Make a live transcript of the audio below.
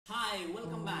Hi,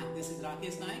 welcome back. This is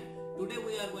Rakesh Naik. Today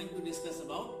we are going to discuss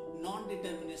about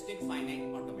non-deterministic finite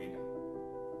automata.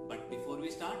 But before we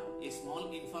start, a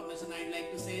small information I'd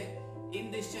like to share.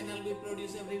 In this channel we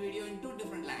produce every video in two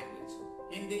different languages,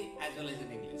 Hindi as well as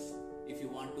in English. If you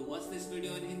want to watch this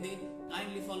video in Hindi,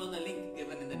 kindly follow the link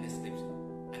given in the description.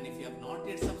 And if you have not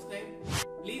yet subscribed,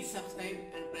 please subscribe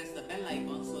and press the bell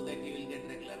icon so that you will get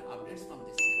regular updates from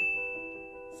this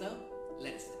channel. So,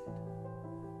 let's start.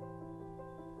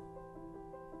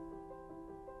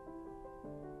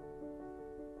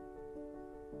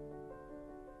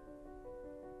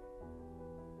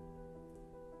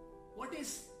 What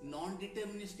is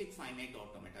non-deterministic finite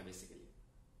automata basically?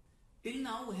 Till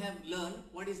now we have learned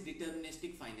what is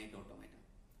deterministic finite automata.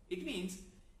 It means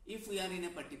if we are in a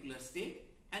particular state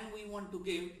and we want to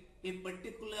give a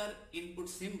particular input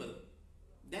symbol,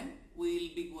 then we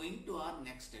will be going to our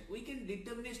next step. We can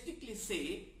deterministically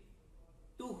say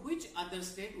to which other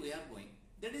state we are going.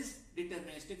 That is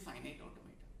deterministic finite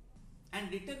automata. And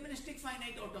deterministic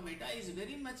finite automata is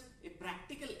very much a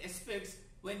practical aspect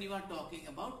when you are talking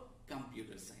about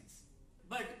computer science.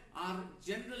 But our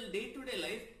general day-to-day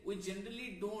life, we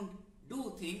generally don't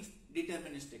do things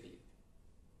deterministically.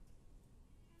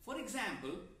 For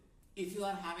example, if you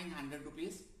are having 100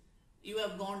 rupees, you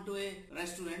have gone to a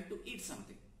restaurant to eat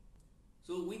something.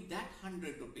 So with that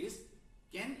 100 rupees,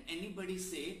 can anybody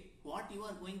say what you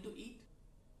are going to eat?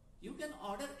 You can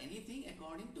order anything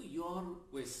according to your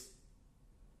wish.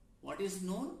 What is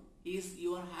known is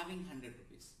you are having 100 rupees.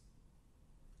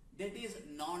 That is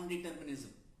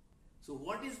non-determinism. So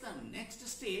what is the next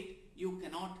state you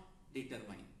cannot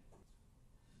determine.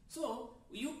 So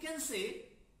you can say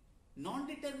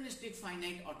non-deterministic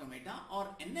finite automata or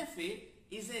NFA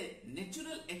is a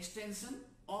natural extension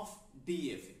of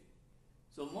DFA.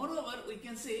 So moreover, we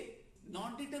can say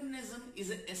non-determinism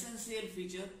is an essential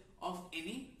feature of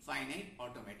any finite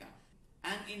automata.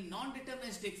 And in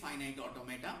non-deterministic finite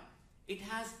automata, it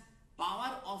has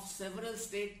power of several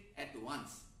states at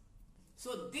once.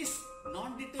 So this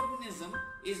non-determinism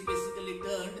is basically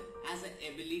termed as an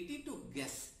ability to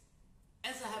guess.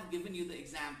 As I have given you the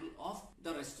example of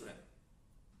the restaurant.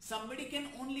 Somebody can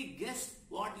only guess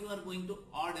what you are going to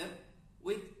order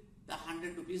with the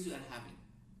 100 rupees you are having.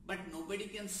 But nobody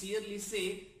can surely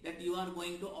say that you are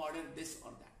going to order this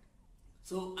or that.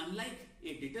 So unlike a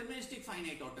deterministic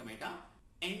finite automata,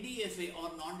 NDFA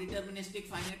or non-deterministic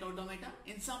finite automata,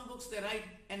 in some books they write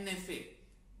NFA.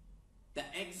 The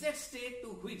exact state to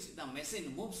which the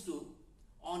machine moves to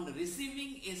on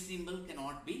receiving a symbol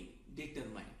cannot be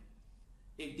determined.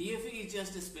 A DFA is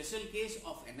just a special case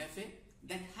of NFA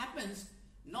that happens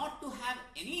not to have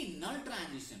any null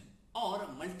transition or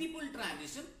multiple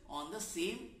transition on the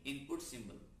same input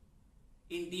symbol.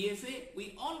 In DFA,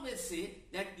 we always say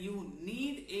that you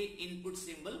need a input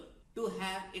symbol to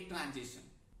have a transition.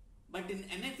 But in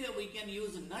NFA, we can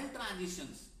use null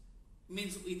transitions,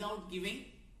 means without giving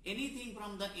anything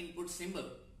from the input symbol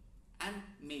and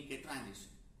make a transition.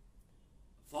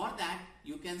 For that,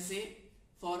 you can say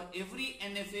for every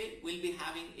NFA will be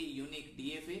having a unique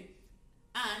DFA,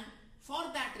 and for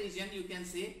that reason you can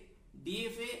say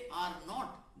DFA are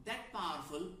not that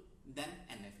powerful than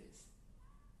NFAs.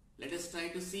 Let us try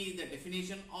to see the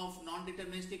definition of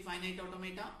non-deterministic finite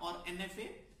automata or NFA.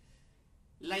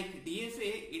 Like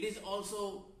DFA, it is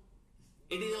also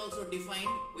defined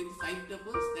with 5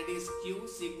 tuples, that is Q,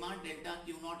 sigma, delta,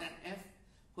 Q naught and F,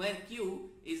 where Q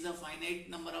is the finite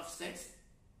number of sets.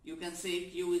 You can say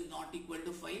Q is not equal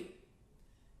to 5.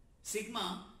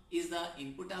 Sigma is the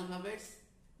input alphabets.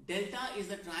 Delta is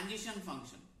the transition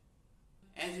function.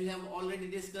 As we have already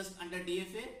discussed under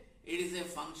DFA, it is a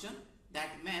function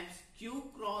that maps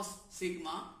Q cross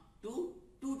sigma to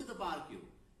 2 to the power Q.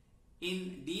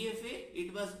 In DFA,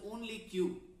 it was only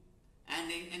Q. And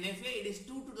in NFA, it is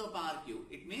 2 to the power Q.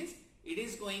 It means it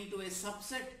is going to a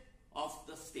subset of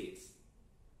the states.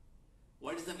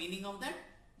 What is the meaning of that?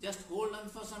 Just hold on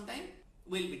for some time.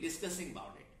 We'll be discussing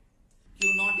about it. Q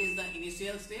naught is the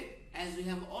initial state. As we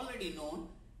have already known,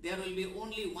 there will be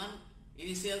only one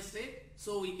initial state.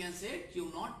 So we can say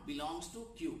Q naught belongs to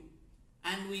Q.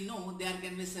 And we know there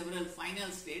can be several final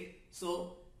states.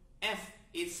 So F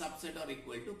is subset or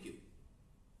equal to Q.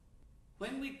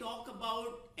 When we talk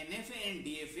about NFA and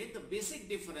DFA, the basic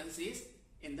difference is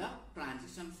in the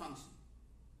transition function.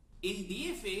 In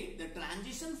DFA, the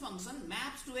transition function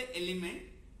maps to an element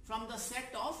from the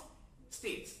set of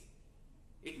states.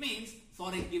 It means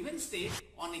for a given state,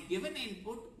 on a given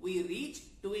input, we reach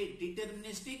to a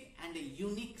deterministic and a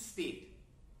unique state.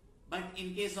 But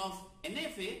in case of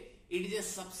NFA, it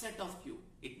is a subset of Q.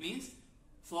 It means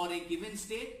for a given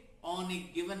state, on a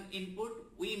given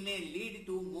input, we may lead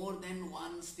to more than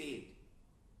one state.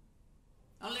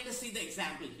 Now let us see the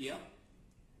example here.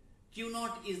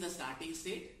 Q0 is the starting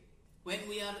state. When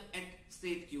we are at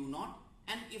state Q0,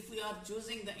 and if we are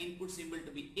choosing the input symbol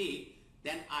to be A,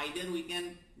 then either we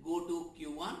can go to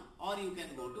Q1 or you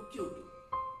can go to Q2.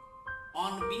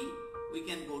 On B, we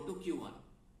can go to Q1.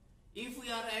 If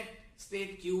we are at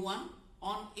state Q1,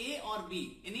 on A or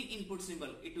B, any input symbol,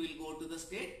 it will go to the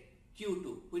state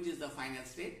Q2, which is the final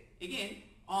state. Again,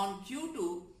 on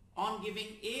Q2, on giving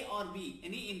A or B,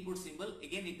 any input symbol,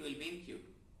 again it will be in Q2.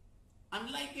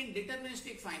 Unlike in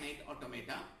deterministic finite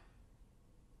automata,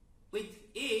 with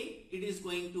A, it is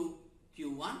going to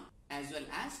Q1 as well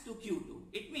as to Q2.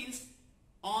 It means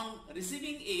on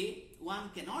receiving A,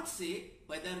 one cannot say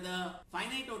whether the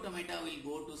finite automata will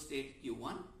go to state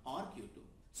Q1 or Q2.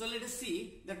 So let us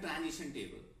see the transition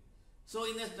table. So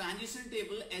in the transition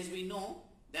table, as we know,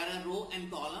 there are row and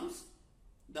columns.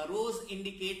 The rows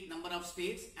indicate number of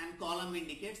states and column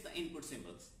indicates the input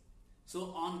symbols.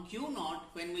 So on Q0,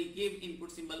 when we give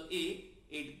input symbol A,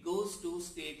 it goes to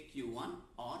state Q1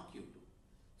 or Q2.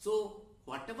 So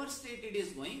whatever state it is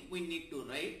going, we need to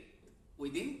write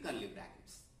within curly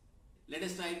brackets. Let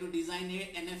us try to design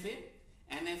a NFA.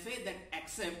 NFA that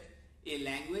accepts a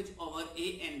language over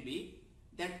A and B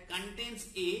that contains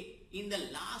A in the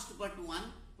last but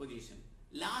one position.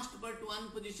 Last but one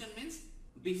position means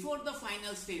before the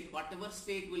final state, whatever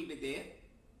state will be there,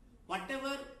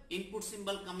 whatever input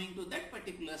symbol coming to that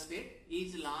particular state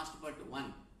is last but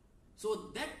one.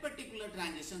 So that particular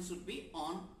transition should be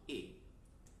on A.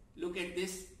 Look at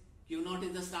this. Q0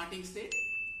 is the starting state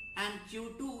and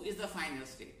Q2 is the final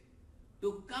state.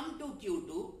 To come to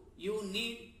Q2, you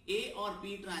need A or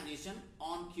B transition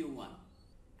on Q1.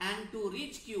 And to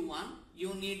reach Q1,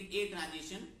 you need A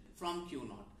transition from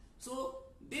Q0. So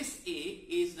this A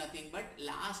is nothing but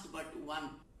last but one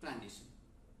transition.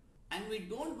 And we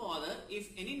don't bother if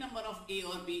any number of A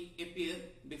or B appear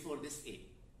before this A.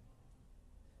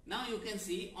 Now you can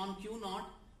see on Q0,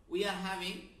 we are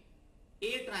having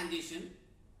A transition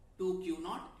to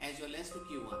Q0 as well as to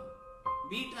Q1.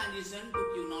 B transition to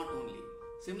Q0 only.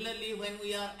 Similarly, when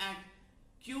we are at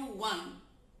Q1,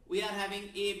 we are having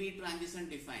A, B transition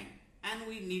defined and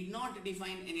we need not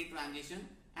define any transition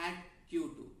at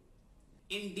Q2.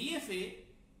 In DFA,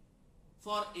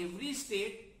 for every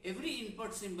state, every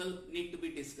input symbol need to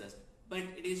be discussed, but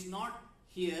it is not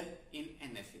here in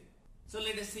NFA. So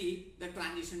let us see the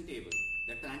transition table.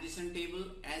 The transition table,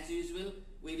 as usual,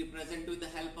 we represent with the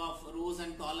help of rows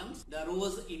and columns. The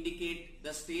rows indicate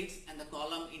the states and the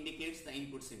column indicates the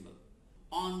input symbol.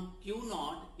 On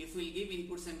Q0, if we give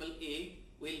input symbol A,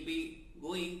 we'll be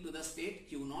going to the state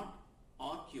Q0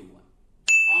 or Q1.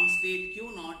 On state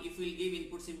Q0, if we'll give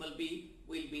input symbol B,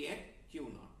 we'll be at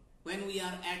Q0. When we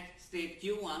are at state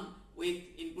Q1 with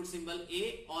input symbol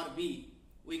A or B,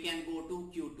 we can go to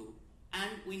Q2.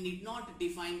 And we need not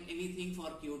define anything for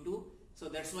Q2. So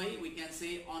that's why we can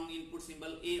say on input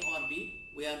symbol A or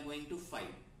B, we are going to 5.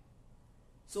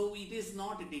 So it is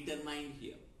not determined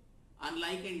here.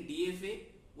 Unlike in DFA,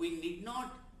 we need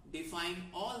not define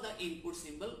all the input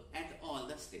symbol at all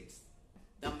the states.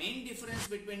 The main difference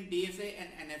between DFA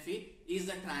and NFA is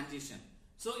the transition.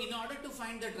 So in order to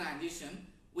find the transition,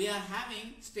 we are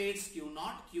having states Q0,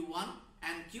 Q1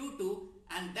 and Q2,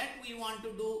 and that we want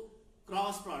to do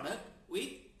cross product with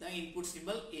the input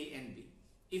symbol A and B.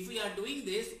 If we are doing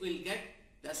this, we'll get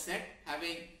the set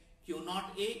having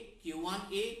Q0A,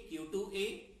 Q1A,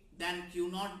 Q2A, then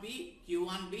Q0B,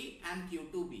 Q1B and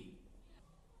Q2B.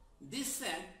 This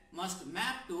set must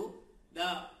map to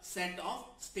the set of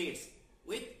states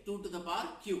with 2 to the power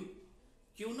Q.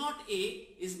 Q0A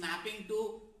is mapping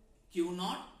to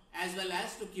Q0 as well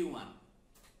as to Q1.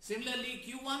 Similarly,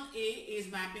 Q1A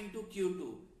is mapping to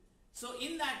Q2. So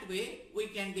in that way, we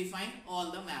can define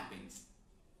all the mappings.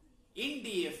 In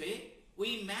DFA,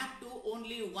 we map to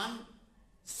only one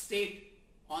state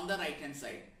on the right hand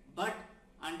side. But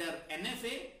under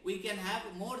NFA, we can have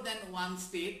more than one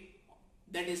state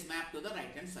that is mapped to the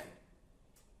right hand side.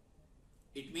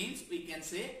 It means we can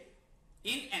say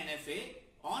in NFA,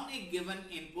 on a given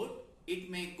input,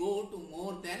 it may go to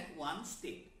more than one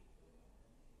state.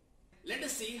 Let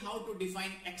us see how to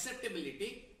define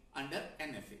acceptability under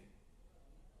NFA.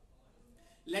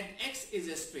 Let X is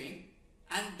a string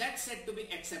and that's said to be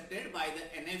accepted by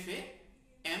the NFA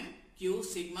M, Q,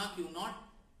 sigma, Q0,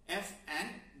 F and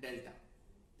delta.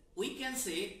 We can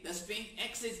say the string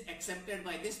X is accepted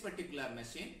by this particular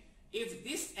machine if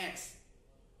this X,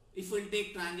 if we'll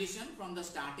take transition from the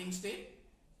starting state,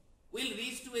 will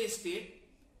reach to a state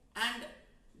and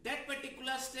that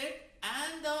particular state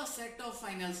and the set of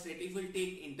final state, if we'll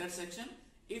take intersection,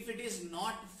 if it is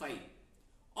not phi,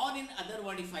 or in other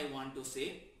word if I want to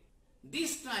say,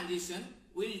 this transition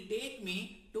will take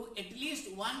me to at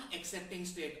least one accepting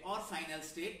state or final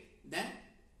state, then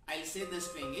I'll say the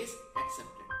string is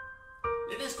accepted.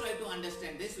 Let us try to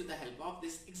understand this with the help of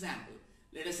this example.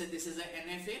 Let us say this is a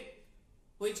NFA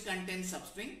which contains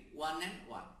substring 1 and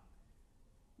 1.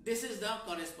 This is the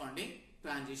corresponding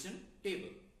transition table.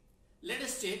 Let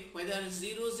us check whether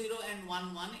 0, 0 and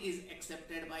 1, 1 is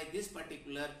accepted by this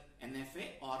particular NFA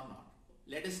or not.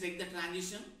 Let us take the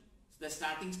transition. The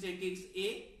starting state is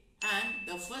A and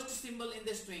the first symbol in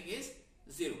the string is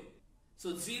 0.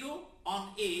 So 0 on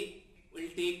A will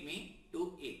take me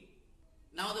to A.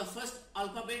 Now the first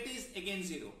alphabet is again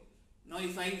 0. Now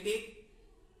if I take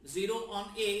 0 on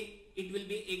A, it will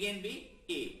again be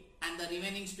A, and the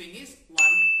remaining string is 1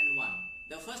 and 1.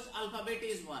 The first alphabet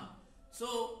is 1. So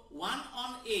 1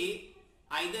 on A,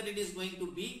 either it is going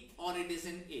to B or it is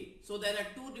in A. So there are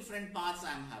two different paths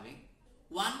I am having.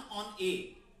 1 on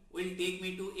A will take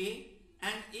me to A,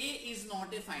 and A is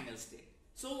not a final state.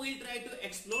 So we'll try to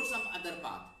explore some other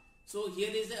path. So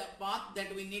here is a path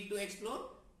that we need to explore.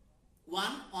 1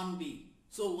 on B.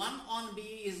 So 1 on B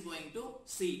is going to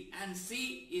C, and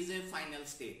C is a final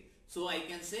state. So I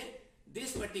can say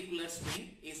this particular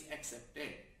string is accepted.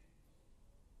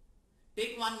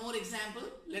 Take one more example.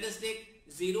 Let us take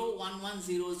 0, 1, 1,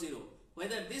 0, 0.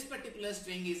 Whether this particular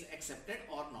string is accepted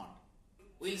or not.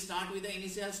 We'll start with the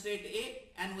initial state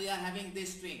A, and we are having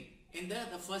this string. In the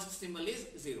first symbol is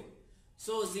 0.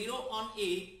 So 0 on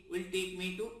A will take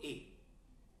me to A.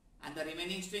 And the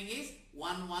remaining string is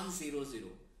 1, 1, 0, 0.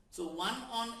 So 1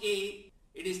 on A,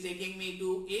 it is taking me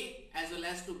to A as well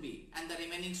as to B. And the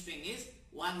remaining string is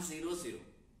 1, 0, 0.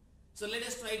 So let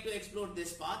us try to explore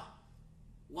this path.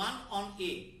 1 on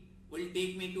A will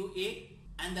take me to A,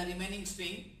 and the remaining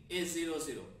string is 0,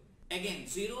 0. Again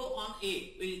 0 on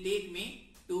A will take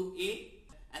me to A,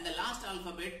 and the last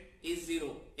alphabet is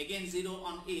 0. Again 0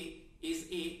 on A is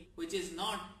A, which is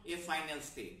not a final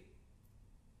state.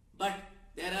 But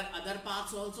there are other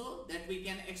paths also that we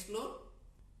can explore.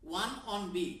 1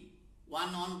 on B.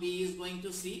 1 on B is going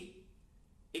to C.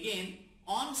 Again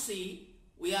on C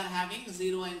we are having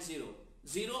 0 and 0.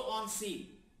 0 on C.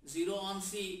 0 on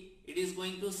C, it is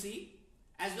going to C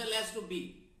as well as to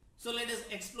B. So let us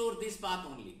explore this path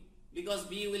only, because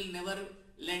B will never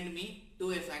lend me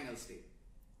to a final state.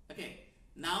 Okay.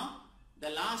 Now the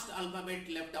last alphabet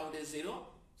left out is 0.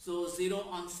 So 0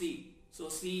 on C. So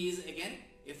C is again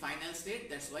a final state.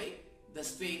 That's why the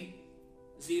string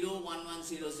 0, 1, 1,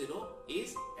 0, 0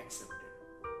 is accepted.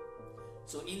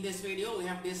 So in this video we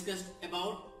have discussed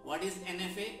about what is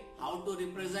NFA, how to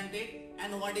represent it,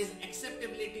 and what is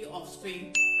acceptability of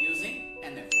string using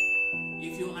NFA.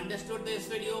 If you understood this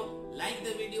video, like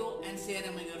the video and share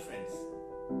among your friends.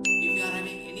 If you are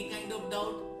having any kind of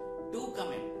doubt, do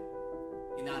comment.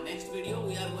 In our next video,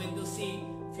 we are going to see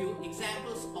few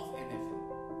examples of NFA.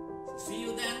 So see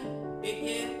you then. Take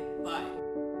care.